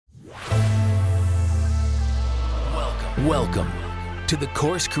Welcome to the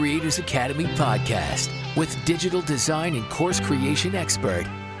Course Creators Academy podcast with digital design and course creation expert,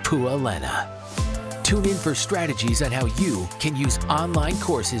 Pua Lena. Tune in for strategies on how you can use online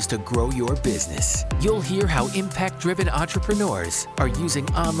courses to grow your business. You'll hear how impact-driven entrepreneurs are using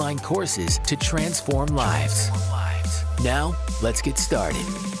online courses to transform lives. Now, let's get started.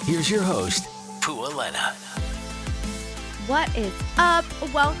 Here's your host, Pua Lena. What is up?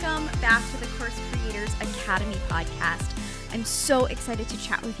 Welcome back to the Course Creators Academy podcast. I'm so excited to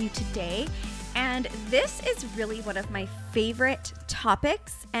chat with you today. And this is really one of my favorite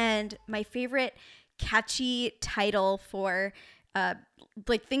topics and my favorite catchy title for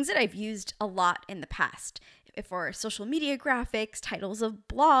things that I've used a lot in the past. For social media graphics, titles of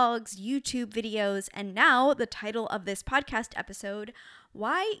blogs, YouTube videos, and now the title of this podcast episode,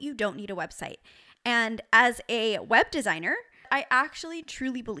 Why You Don't Need a Website. And as a web designer, I actually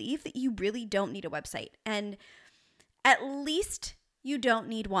truly believe that you really don't need a website. And at least you don't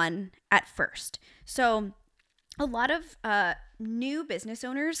need one at first. So a lot of new business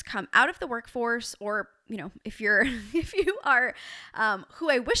owners come out of the workforce, or, if you are who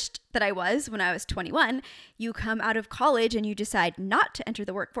I wished that I was when I was 21, you come out of college and you decide not to enter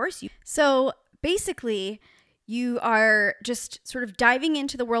the workforce. So basically, you are just sort of diving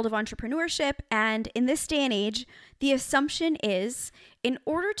into the world of entrepreneurship. And in this day and age, the assumption is, in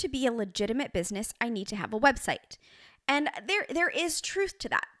order to be a legitimate business, I need to have a website. And there is truth to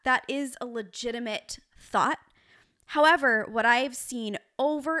that. That is a legitimate thought. However, what I've seen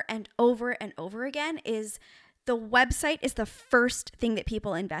over and over and over again is the website is the first thing that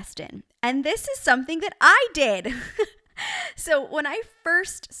people invest in. And this is something that I did. So when I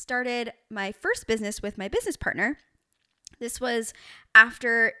first started my first business with my business partner, this was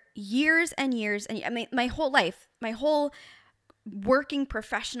after years and years, and my whole life, my whole working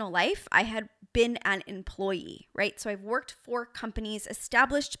professional life, I had been an employee, right? So I've worked for companies,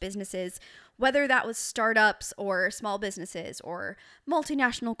 established businesses, whether that was startups or small businesses or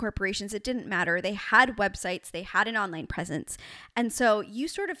multinational corporations, it didn't matter. They had websites, they had an online presence. And so you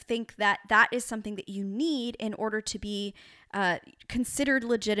sort of think that that is something that you need in order to be considered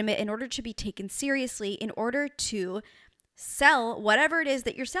legitimate, in order to be taken seriously, in order to sell whatever it is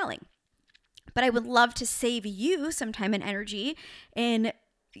that you're selling. But I would love to save you some time and energy in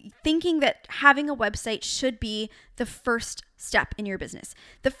thinking that having a website should be the first step in your business.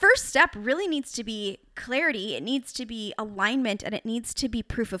 The first step really needs to be clarity, it needs to be alignment, and it needs to be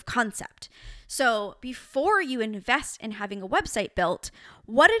proof of concept. So before you invest in having a website built,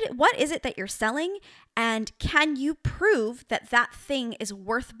 what is it that you're selling? And can you prove that that thing is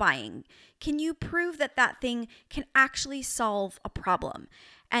worth buying? Can you prove that that thing can actually solve a problem?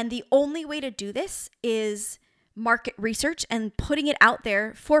 And the only way to do this is market research and putting it out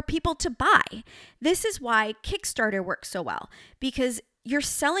there for people to buy. This is why Kickstarter works so well, because you're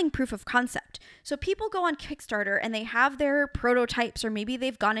selling proof of concept. So people go on Kickstarter and they have their prototypes, or maybe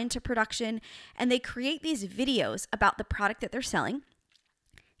they've gone into production and they create these videos about the product that they're selling.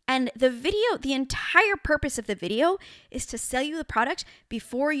 And the entire purpose of the video is to sell you the product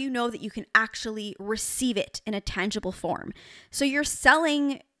before you know that you can actually receive it in a tangible form. So you're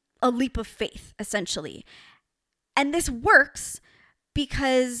selling a leap of faith, essentially. And this works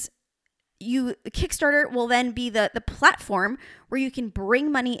because Kickstarter will then be the platform where you can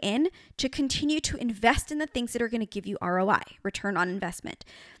bring money in to continue to invest in the things that are going to give you ROI, return on investment.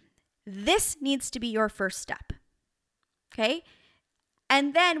 This needs to be your first step. Okay?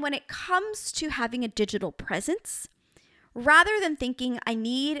 And then when it comes to having a digital presence, rather than thinking I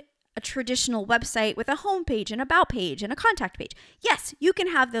need a traditional website with a homepage, an about page, and a contact page, yes, you can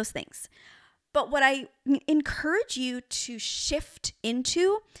have those things. But what I encourage you to shift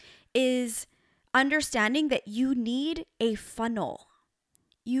into is understanding that you need a funnel.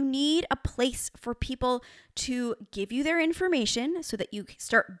 You need a place for people to give you their information so that you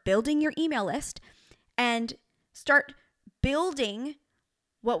start building your email list and start building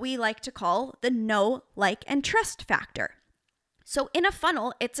what we like to call the know, like, and trust factor. So in a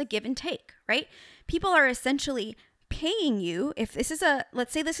funnel, it's a give and take, right? People are essentially paying you. If this is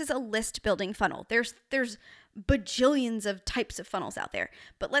let's say this is a list building funnel. There's bajillions of types of funnels out there,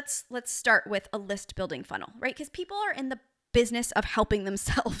 but let's start with a list building funnel, right? Because people are in the business of helping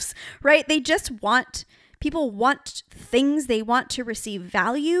themselves, right? People want things, they want to receive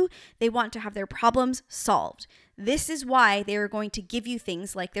value, they want to have their problems solved. This is why they are going to give you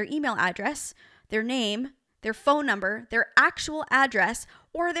things like their email address, their name, their phone number, their actual address,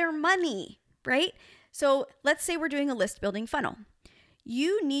 or their money, right? So let's say we're doing a list building funnel.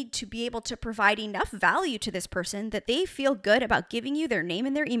 You need to be able to provide enough value to this person that they feel good about giving you their name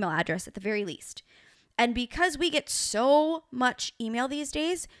and their email address at the very least. And because we get so much email these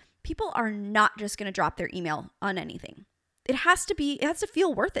days, people are not just going to drop their email on anything. It has to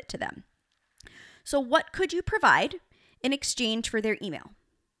feel worth it to them. So what could you provide in exchange for their email?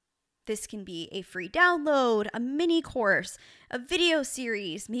 This can be a free download, a mini course, a video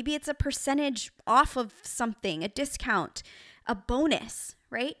series. Maybe it's a percentage off of something, a discount, a bonus,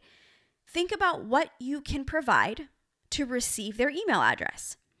 right? Think about what you can provide to receive their email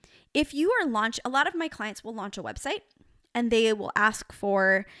address. If you are a lot of my clients will launch a website and they will ask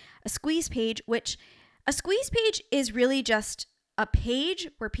for a squeeze page, which a squeeze page is really just a page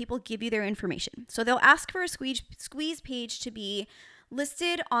where people give you their information. So they'll ask for a squeeze page to be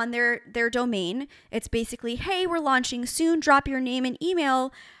listed on their domain. It's basically, hey, we're launching soon. Drop your name and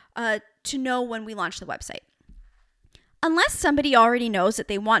email to know when we launch the website. Unless somebody already knows that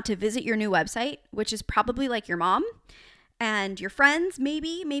they want to visit your new website, which is probably like your mom and your friends,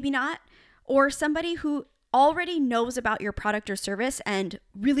 maybe not, or somebody who already knows about your product or service and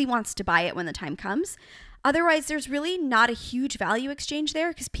really wants to buy it when the time comes. Otherwise, there's really not a huge value exchange there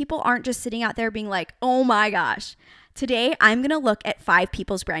because people aren't just sitting out there being like, oh my gosh, today I'm going to look at 5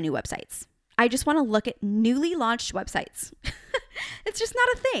 people's brand new websites. I just want to look at newly launched websites. It's just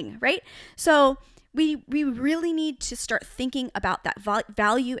not a thing, right? So we really need to start thinking about that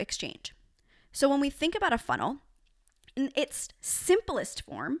value exchange. So when we think about a funnel, in its simplest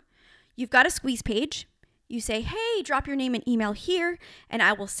form, you've got a squeeze page. You say, hey, drop your name and email here, and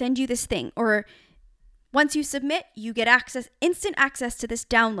I will send you this thing. Or once you submit, you get instant access to this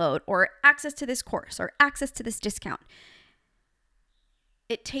download or access to this course or access to this discount.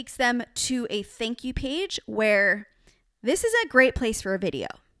 It takes them to a thank you page where this is a great place for a video.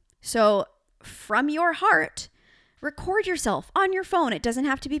 So from your heart, record yourself on your phone. It doesn't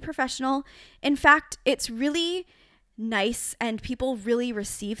have to be professional. In fact, it's really nice and people really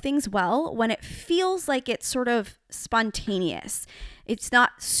receive things well when it feels like it's sort of spontaneous. It's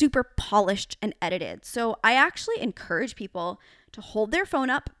not super polished and edited. So I actually encourage people to hold their phone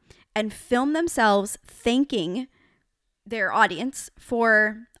up and film themselves thanking their audience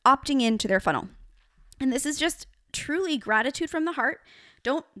for opting into their funnel. And this is just truly gratitude from the heart.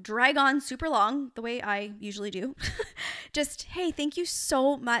 Don't drag on super long the way I usually do. Just, hey, thank you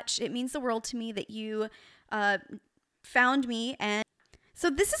so much. It means the world to me that you found me. And so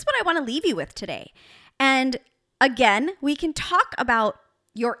this is what I want to leave you with today. And again, we can talk about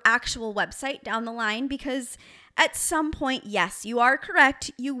your actual website down the line because at some point, yes, you are correct.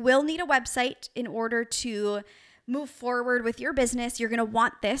 You will need a website in order to move forward with your business. You're going to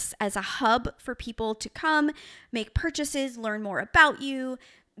want this as a hub for people to come, make purchases, learn more about you,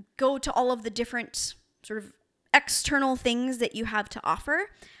 go to all of the different sort of external things that you have to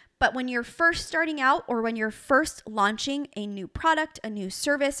offer. But when you're first starting out or when you're first launching a new product, a new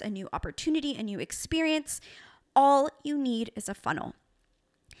service, a new opportunity, a new experience, all you need is a funnel.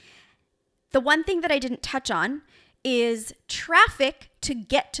 The one thing that I didn't touch on is traffic to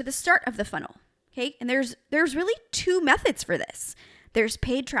get to the start of the funnel. Okay, and there's really 2 methods for this. There's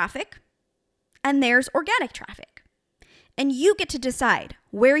paid traffic and there's organic traffic. And you get to decide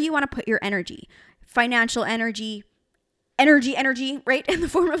where you want to put your energy, financial energy, right? In the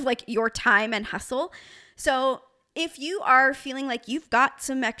form of like your time and hustle. So if you are feeling like you've got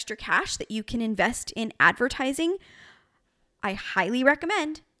some extra cash that you can invest in advertising, I highly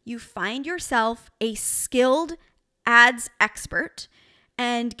recommend you find yourself a skilled ads expert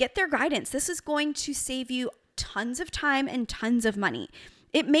and get their guidance. This is going to save you tons of time and tons of money.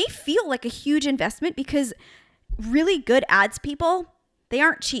 It may feel like a huge investment because really good ads people, they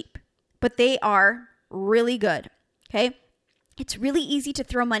aren't cheap, but they are really good, okay? It's really easy to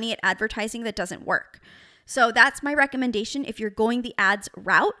throw money at advertising that doesn't work. So that's my recommendation if you're going the ads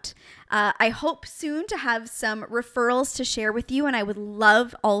route. I hope soon to have some referrals to share with you, and I would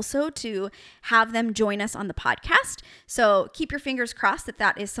love also to have them join us on the podcast. So keep your fingers crossed that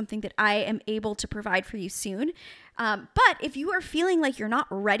that is something that I am able to provide for you soon. But if you are feeling like you're not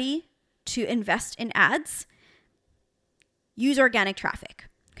ready to invest in ads, use organic traffic,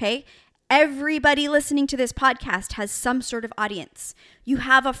 okay? Everybody listening to this podcast has some sort of audience. You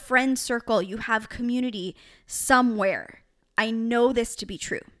have a friend circle, you have community somewhere. I know this to be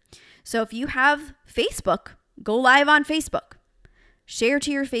true. So if you have Facebook, go live on Facebook. Share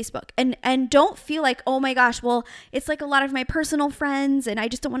to your Facebook. And don't feel like, oh my gosh, well, it's like a lot of my personal friends and I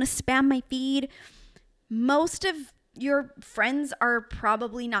just don't want to spam my feed. Most of your friends are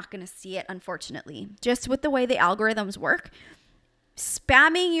probably not going to see it, unfortunately, just with the way the algorithms work.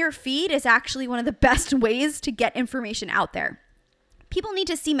 Spamming your feed is actually one of the best ways to get information out there. People need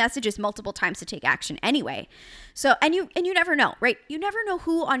to see messages multiple times to take action anyway. So, and you never know, right? You never know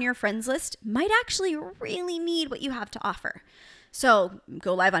who on your friends list might actually really need what you have to offer. So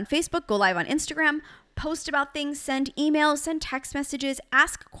go live on Facebook, go live on Instagram, post about things, send emails, send text messages,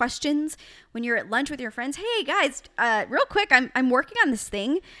 ask questions when you're at lunch with your friends. Hey guys, real quick, I'm working on this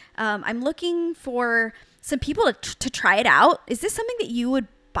thing. I'm looking for some people to try it out. Is this something that you would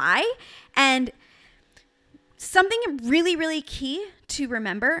buy? And something really, really key to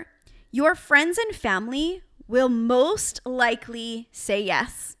remember, your friends and family will most likely say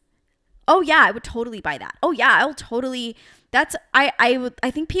yes. Oh yeah, I would totally buy that. Oh yeah, I'll totally,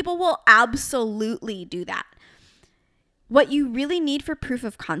 I think people will absolutely do that. What you really need for proof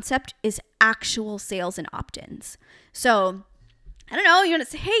of concept is actual sales and opt-ins. So, I don't know, you want to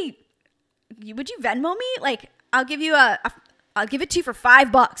say, hey, would you Venmo me? Like, I'll give it to you for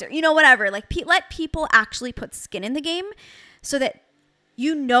 $5 or, whatever. Like, let people actually put skin in the game so that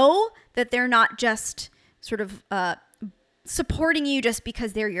you know that they're not just sort of supporting you just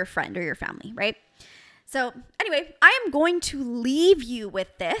because they're your friend or your family, right? So anyway, I am going to leave you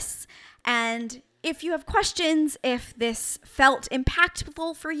with this. And if you have questions, if this felt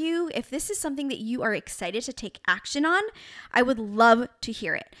impactful for you, if this is something that you are excited to take action on, I would love to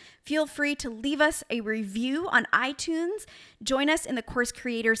hear it. Feel free to leave us a review on iTunes. Join us in the Course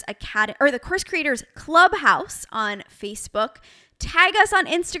Creators Academy or the Course Creators Clubhouse on Facebook. Tag us on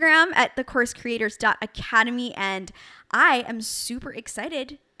Instagram at thecoursecreators.academy, and I am super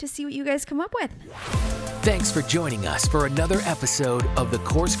excited to see what you guys come up with. Thanks for joining us for another episode of the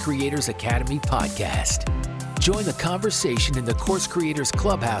Course Creators Academy podcast. Join the conversation in the Course Creators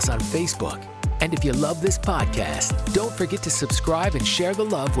Clubhouse on Facebook. And if you love this podcast, don't forget to subscribe and share the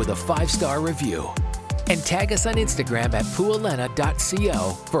love with a 5-star review. And tag us on Instagram at pualena.co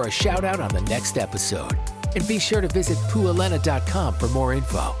for a shout out on the next episode. And be sure to visit pualena.com for more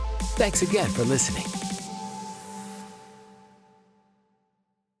info. Thanks again for listening.